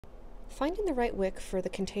Finding the right wick for the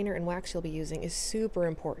container and wax you'll be using is super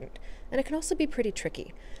important, and it can also be pretty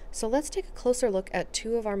tricky. So let's take a closer look at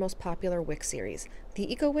two of our most popular wick series,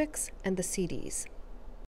 the Eco Wicks and the CDs.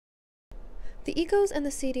 The Ecos and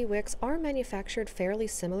the CD wicks are manufactured fairly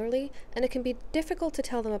similarly, and it can be difficult to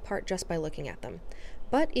tell them apart just by looking at them.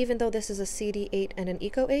 But even though this is a CD8 and an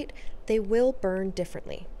Eco 8, they will burn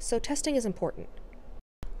differently, so testing is important.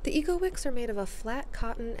 The Eco Wicks are made of a flat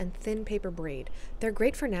cotton and thin paper braid. They're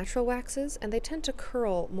great for natural waxes, and they tend to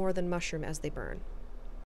curl more than mushroom as they burn.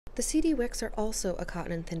 The CD wicks are also a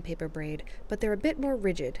cotton and thin paper braid, but they're a bit more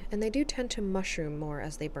rigid, and they do tend to mushroom more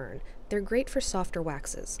as they burn. They're great for softer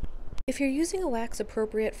waxes. If you're using a wax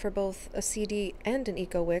appropriate for both a CD and an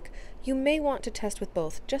Eco Wick, you may want to test with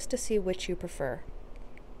both just to see which you prefer.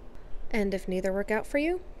 And if neither work out for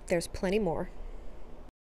you, there's plenty more.